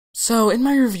So, in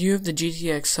my review of the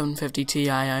GTX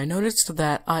 750Ti, I noticed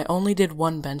that I only did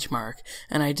one benchmark,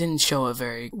 and I didn't show it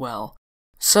very well.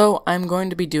 So, I'm going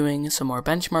to be doing some more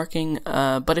benchmarking,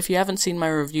 but if you haven't seen my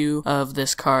review of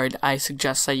this card, I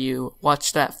suggest that you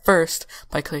watch that first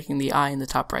by clicking the I in the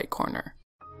top right corner.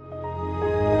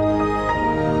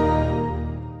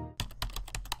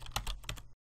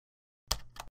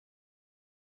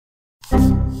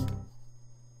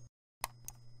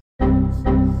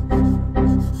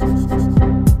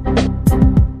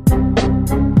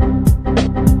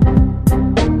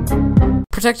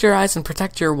 Protect your eyes and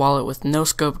protect your wallet with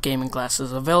no-scope gaming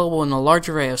glasses, available in a large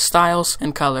array of styles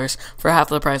and colors for half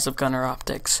the price of Gunner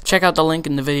Optics. Check out the link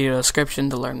in the video description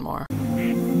to learn more.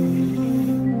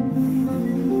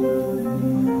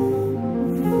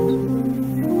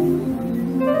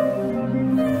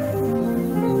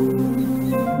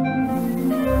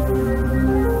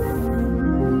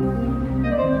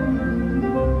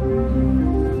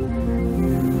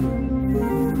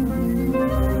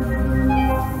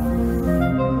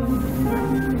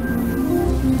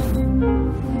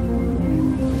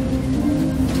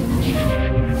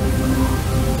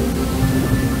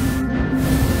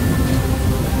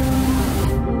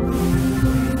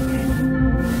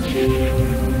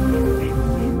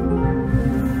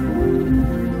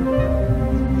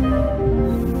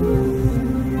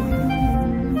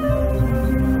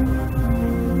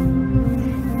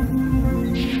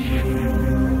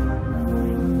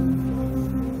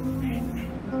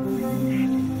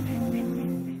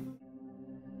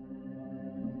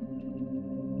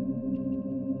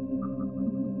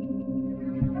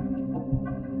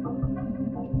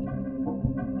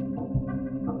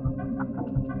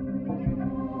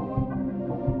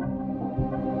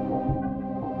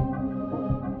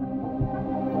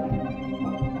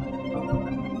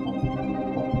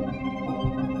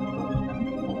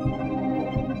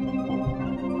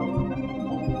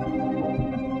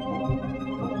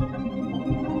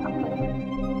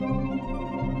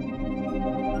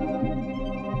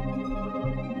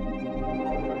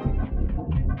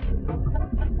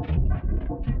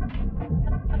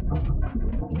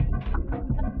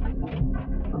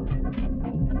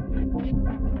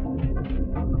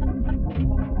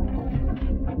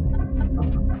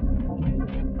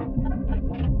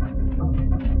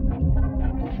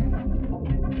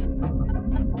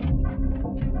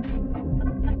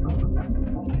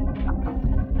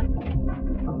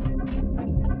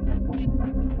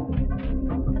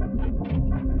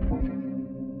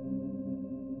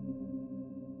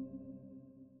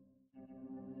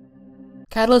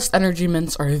 Catalyst energy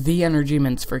mints are the energy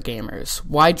mints for gamers.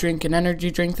 Why drink an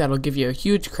energy drink that'll give you a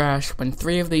huge crash when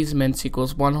 3 of these mints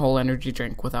equals 1 whole energy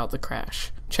drink without the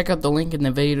crash? Check out the link in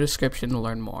the video description to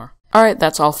learn more. Alright,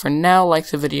 that's all for now. Like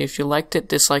the video if you liked it,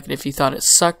 dislike it if you thought it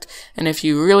sucked, and if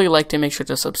you really liked it, make sure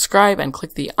to subscribe and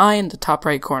click the I in the top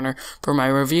right corner for my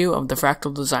review of the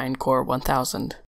Fractal Design Core 1000.